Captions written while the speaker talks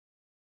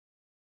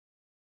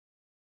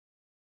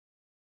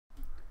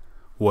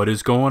What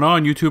is going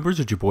on, YouTubers?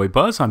 It's your boy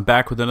Buzz. I'm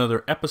back with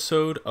another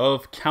episode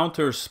of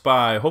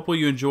CounterSpy. Hopefully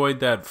you enjoyed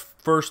that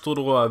first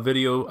little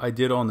video I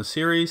did on the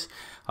series.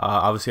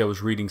 Obviously I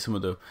was reading some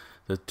of the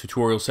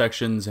tutorial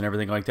sections and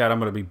everything like that. I'm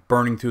going to be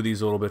burning through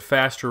these a little bit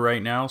faster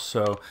right now.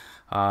 So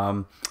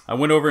I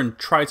went over and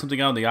tried something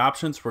out in the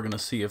options. We're going to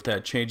see if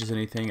that changes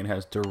anything and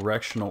has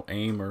directional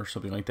aim or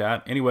something like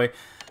that. Anyway,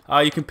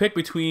 you can pick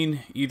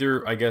between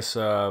either, I guess,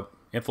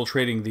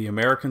 infiltrating the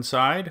American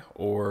side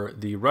or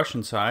the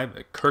Russian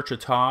side,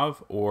 C.O.U.N.T.E.R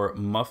or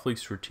monthly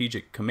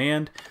strategic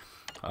command.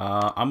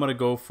 I'm going to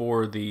go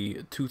for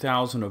the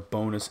 2,000 of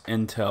bonus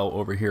intel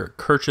over here,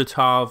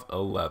 C.O.U.N.T.E.R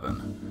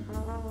 11.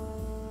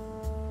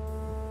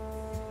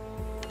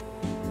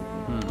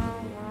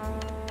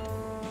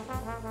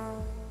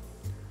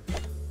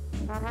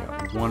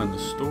 Got one in the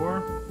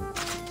store.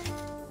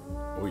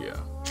 Oh yeah.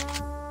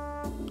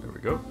 There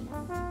we go.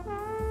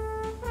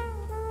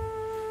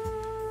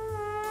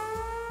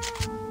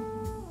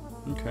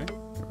 Okay,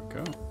 there we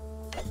go.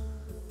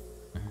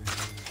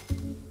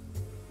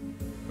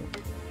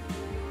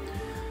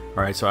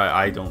 Alright, so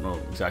I don't know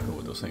exactly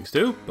what those things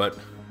do, but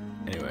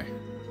anyway.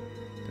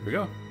 There we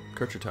go.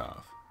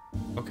 C.O.U.N.T.E.R.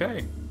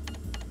 Okay.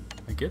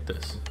 I get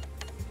this.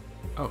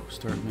 Oh,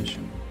 start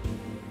mission.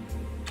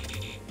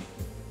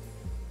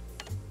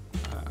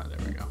 There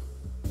we go.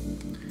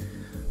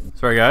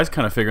 Sorry guys,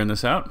 kind of figuring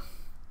this out.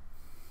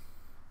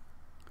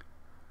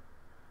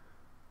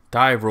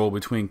 Dive roll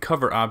between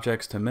cover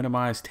objects to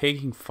minimize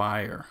taking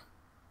fire.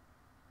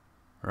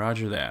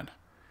 Roger that.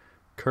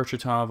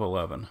 C.O.U.N.T.E.R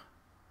 11.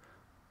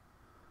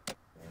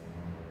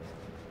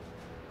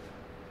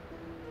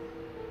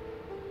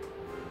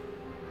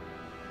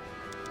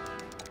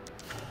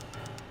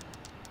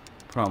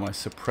 Put on my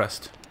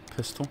suppressed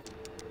pistol.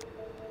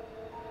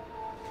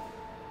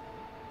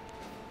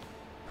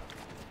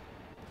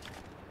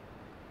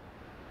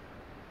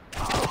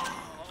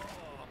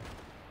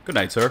 Good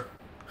night, sir.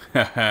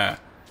 Haha.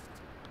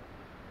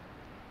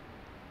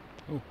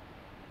 Oh,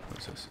 what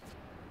is this?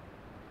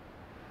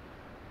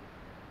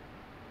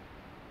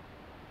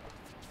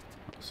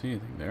 I don't see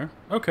anything there.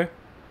 Okay.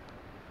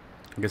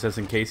 I guess that's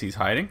in case he's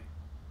hiding.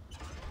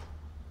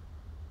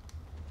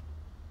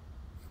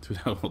 Do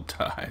that little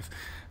dive.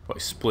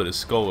 Probably split his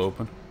skull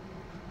open.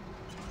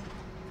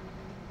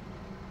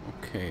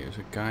 Okay, there's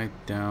a guy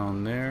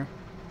down there.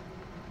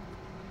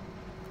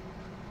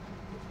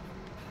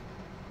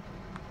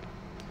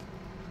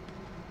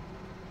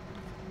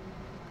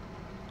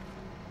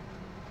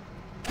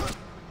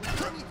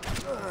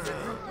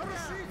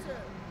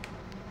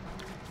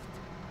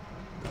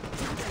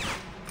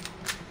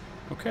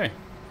 Okay.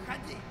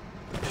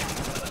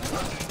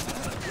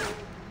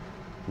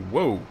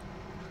 Whoa.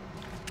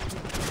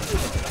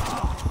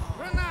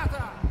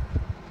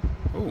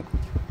 Oh.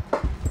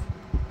 Got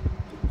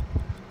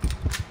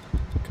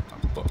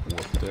my butt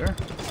whooped there.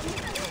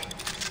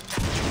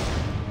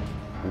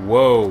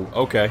 Whoa.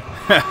 Okay. All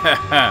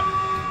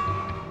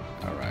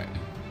right.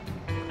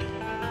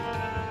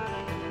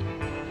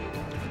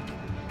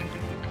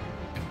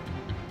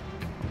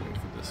 I'll wait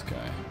for this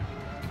guy.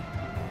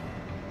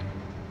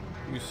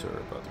 You, sir, are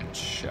about to get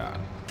shot.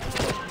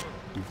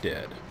 You're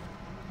dead.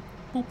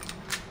 Boop.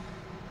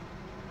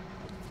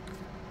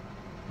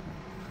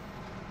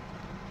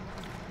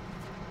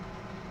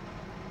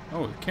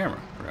 Oh, the camera.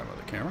 Forgot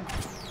about the camera.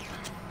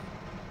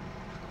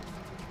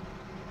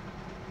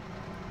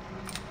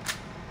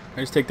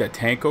 I just take that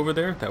tank over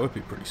there? That would be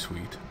pretty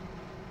sweet.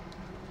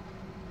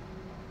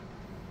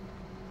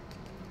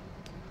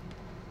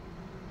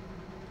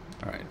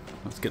 Alright,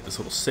 let's get this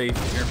little safe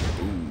here.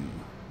 Boom.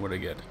 What'd I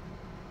get?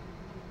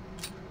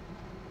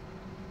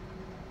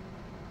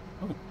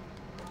 Oh,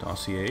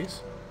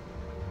 dossiers.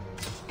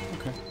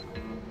 Okay.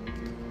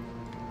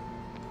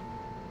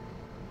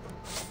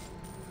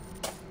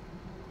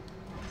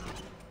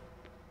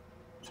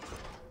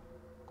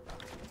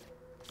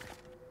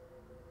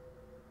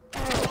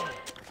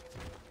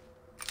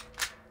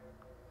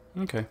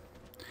 Okay,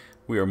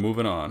 we are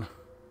moving on.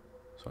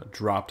 So I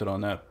dropped it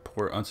on that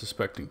poor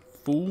unsuspecting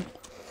fool.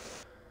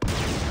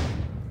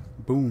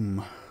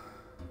 Boom.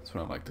 That's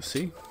what I like to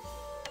see.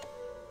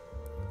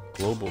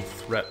 Global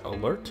threat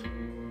alert.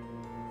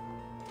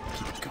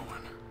 Keep it going.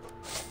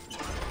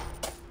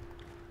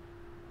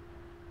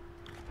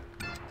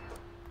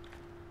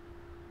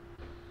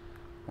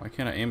 Why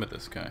can't I aim at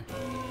this guy?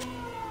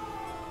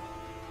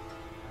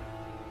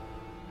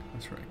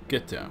 That's right.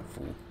 Get down,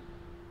 fool.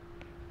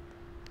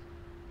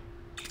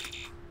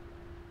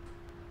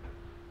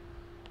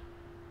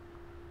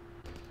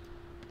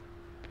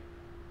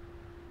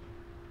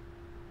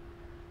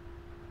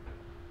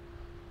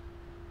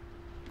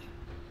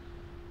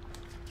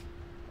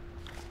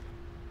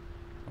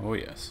 Oh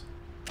yes.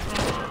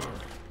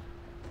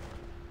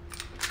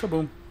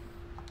 Kaboom.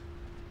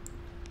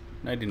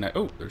 99.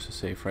 Oh, there's a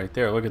safe right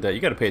there. Look at that. You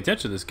got to pay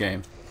attention to this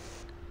game.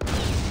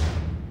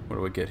 What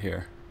do we get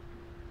here?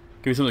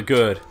 Give me something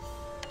good.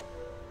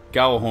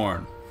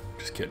 Gallowhorn.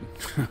 Just kidding.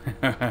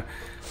 That'd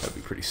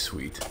be pretty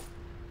sweet.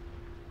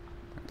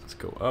 Let's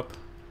go up.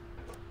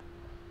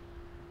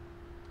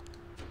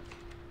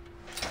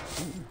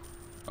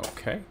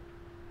 Okay.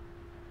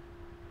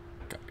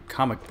 Got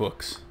comic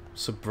books.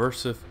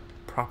 Subversive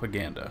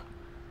propaganda.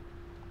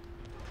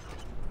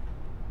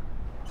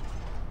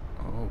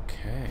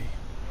 Okay.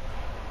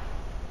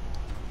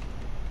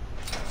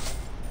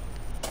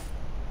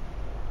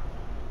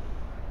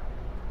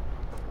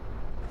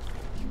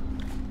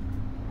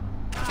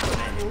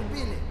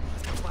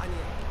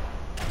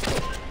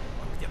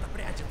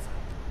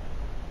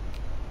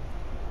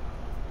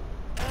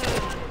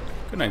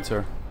 Good night,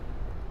 sir.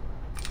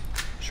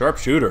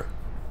 Sharpshooter.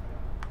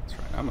 That's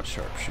right, I'm a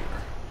sharpshooter.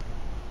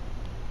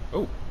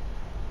 Oh.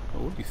 Oh,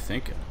 what are you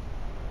thinking?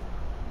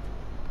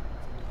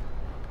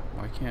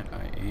 Why can't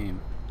I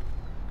aim?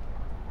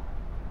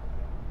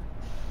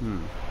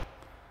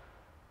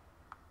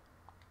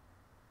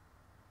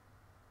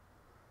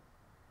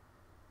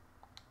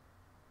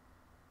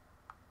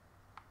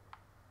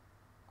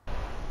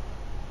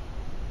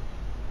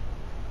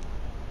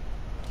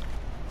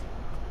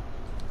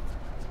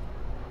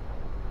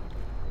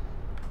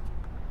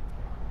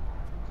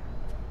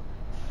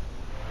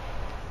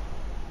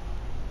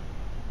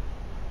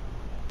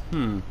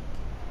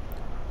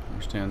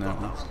 Understand that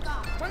one.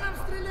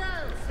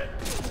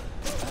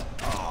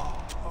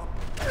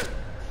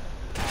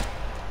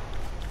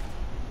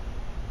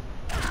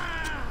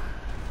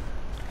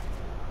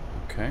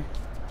 Okay.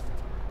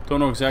 Don't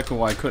know exactly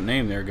why I couldn't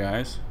aim there,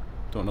 guys.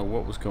 Don't know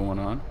what was going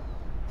on.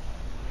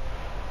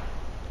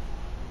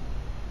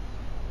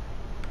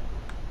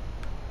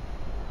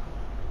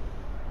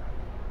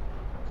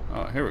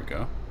 Oh, here we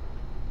go.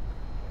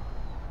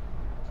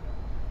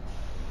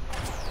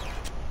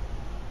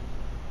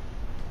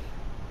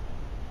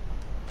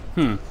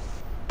 Don't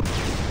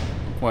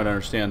quite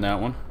understand that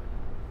one.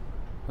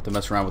 Have to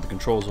mess around with the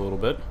controls a little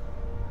bit.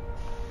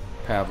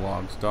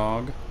 Pavlov's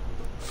dog.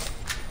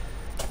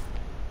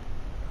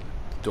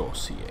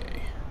 Dossier.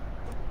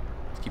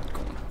 Let's keep it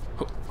going.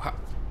 Ho, ha.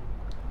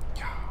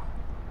 Yeah.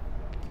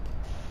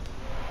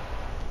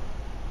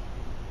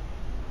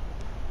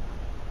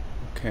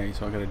 Okay,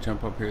 so I gotta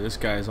jump up here. This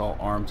guy is all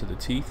armed to the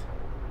teeth.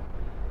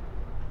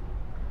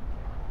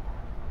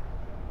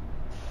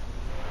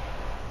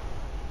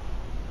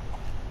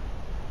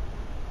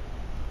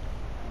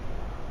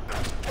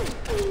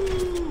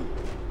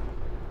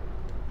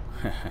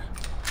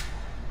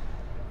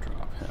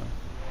 Drop him.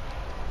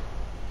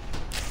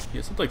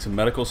 Yes, I'd like some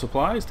medical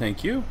supplies,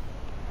 thank you.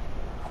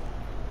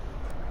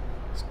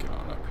 Let's get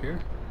on up here.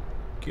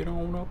 Get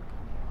on up.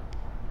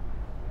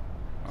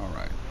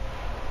 Alright.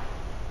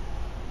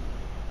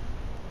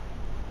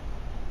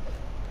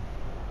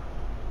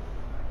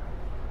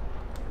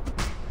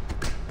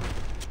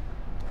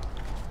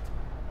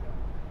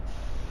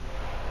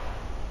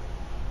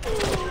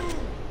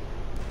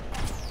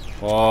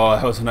 Oh,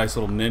 that was a nice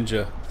little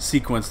ninja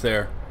sequence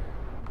there.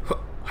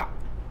 I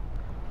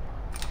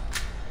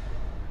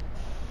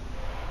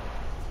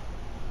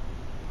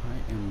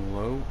am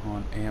low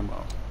on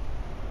ammo.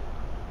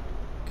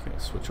 Okay,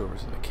 switch over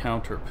to the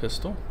counter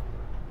pistol,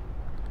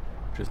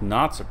 which is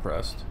not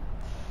suppressed.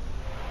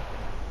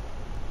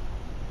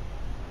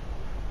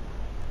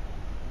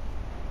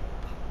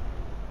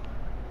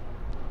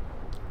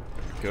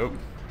 There we go.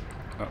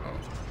 Uh-oh.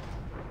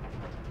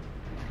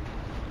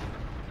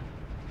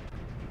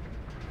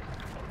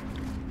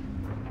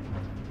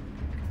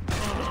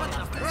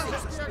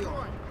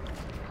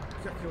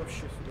 Как я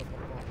вообще сюда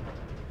попал?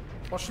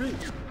 Пошли!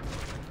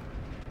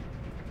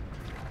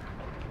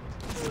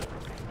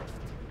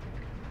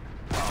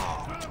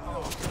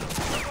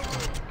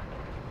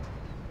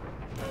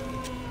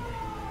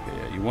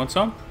 Yeah, you want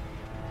some?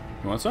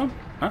 You want some?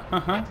 Huh?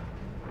 Uh-huh.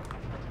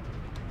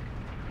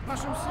 В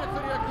нашем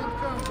секторе агент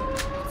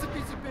C.O.U.N.T.E.R.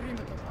 Оцепите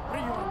периметр.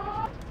 Прием.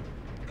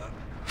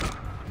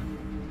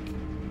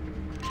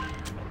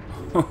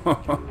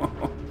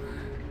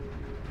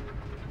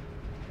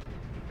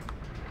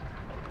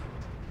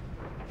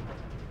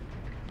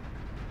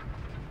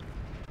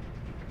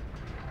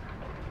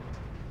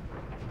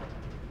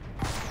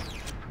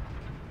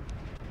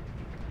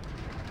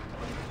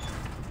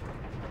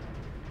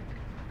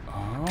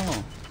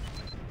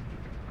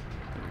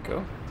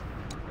 Go.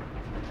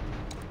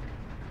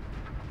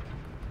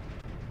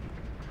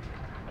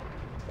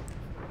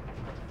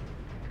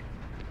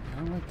 I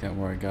don't like that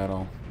where I got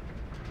all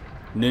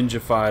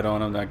ninja-fied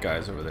on him. That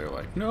guy's over there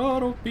like, no,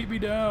 don't beat me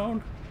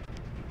down.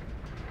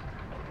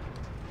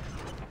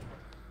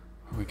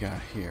 What we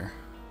got here?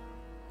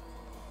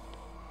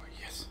 Oh,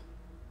 yes.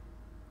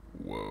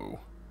 Whoa.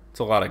 It's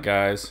a lot of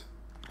guys.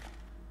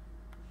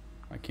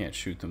 I can't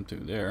shoot them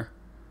through there.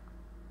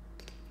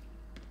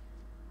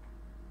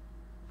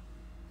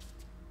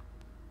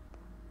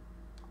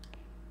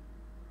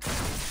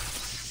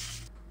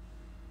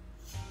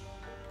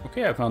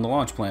 Okay, I found the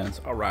launch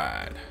plans.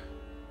 Alright.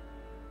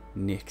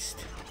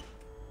 Next.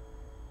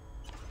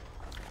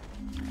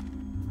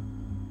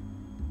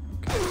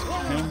 Okay, so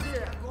him.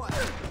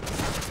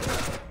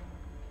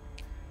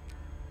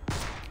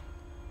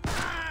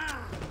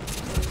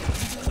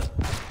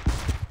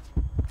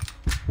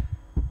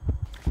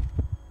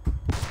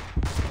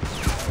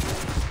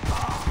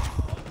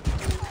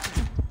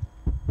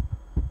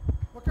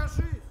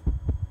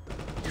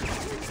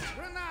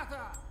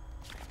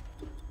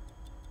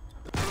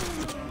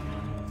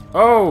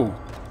 Oh!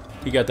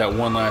 He got that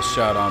one last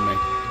shot on me.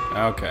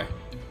 Okay.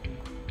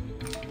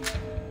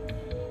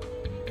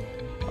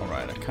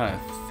 Alright, I kind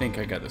of think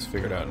I got this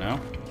figured out now.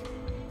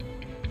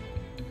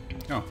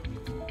 Oh.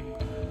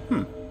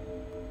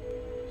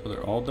 So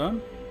they're all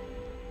done?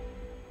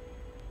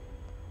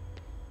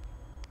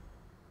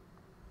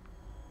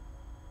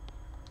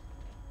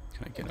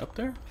 Can I get up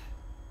there?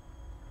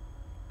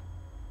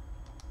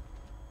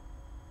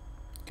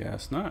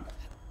 Guess not.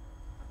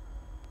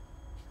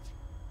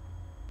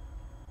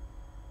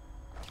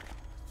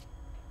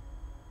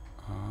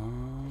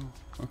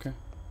 Okay.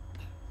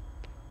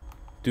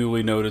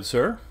 Duly noted,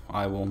 sir.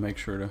 I will make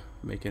sure to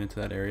make it into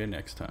that area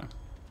next time.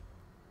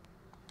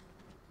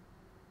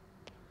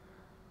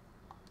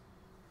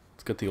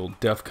 Let's get the old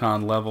DEF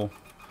CON level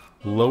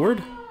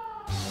lowered.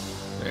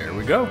 There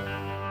we go.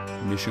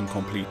 Mission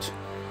complete.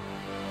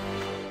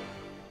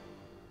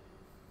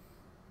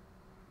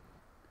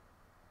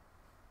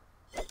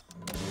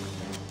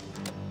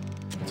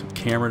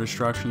 Camera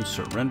destruction,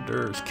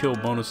 surrenders, kill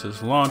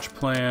bonuses, launch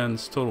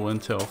plans, total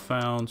intel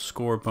found,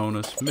 score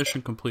bonus,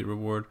 mission complete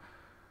reward.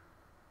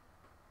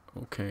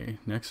 Okay,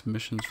 next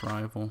mission's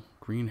rival,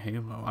 green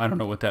halo. I don't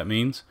know what that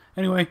means.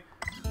 Anyway,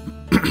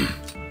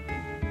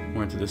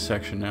 we're into this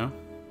section now.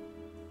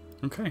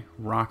 Okay,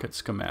 rocket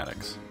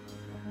schematics.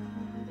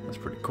 That's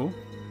pretty cool.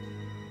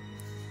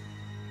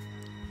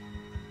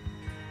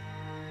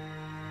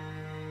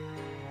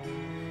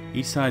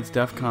 Each side's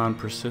DEF CON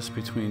persists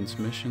between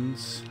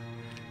missions.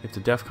 If the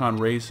DEF CON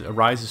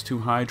rises too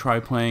high, try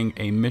playing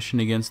a mission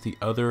against the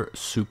other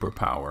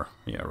superpower.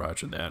 Yeah,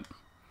 roger that.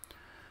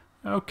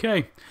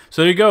 Okay,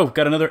 so there you go.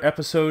 Got another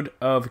episode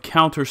of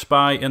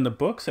CounterSpy in the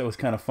books. That was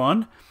kind of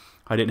fun.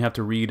 I didn't have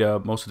to read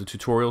most of the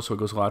tutorials, so it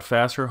goes a lot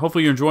faster.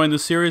 Hopefully you're enjoying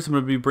this series. I'm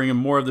going to be bringing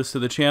more of this to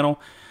the channel.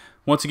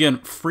 Once again,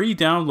 free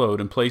download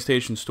in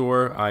PlayStation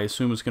Store. I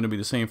assume it's going to be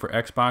the same for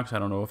Xbox. I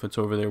don't know if it's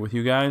over there with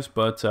you guys,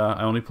 but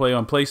I only play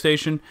on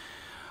PlayStation.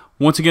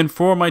 Once again,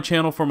 for my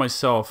channel, for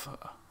myself,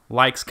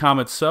 likes,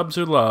 comments, subs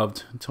are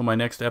loved. Until my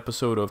next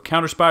episode of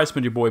CounterSpy, it's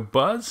been your boy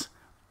Buzz.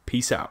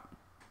 Peace out.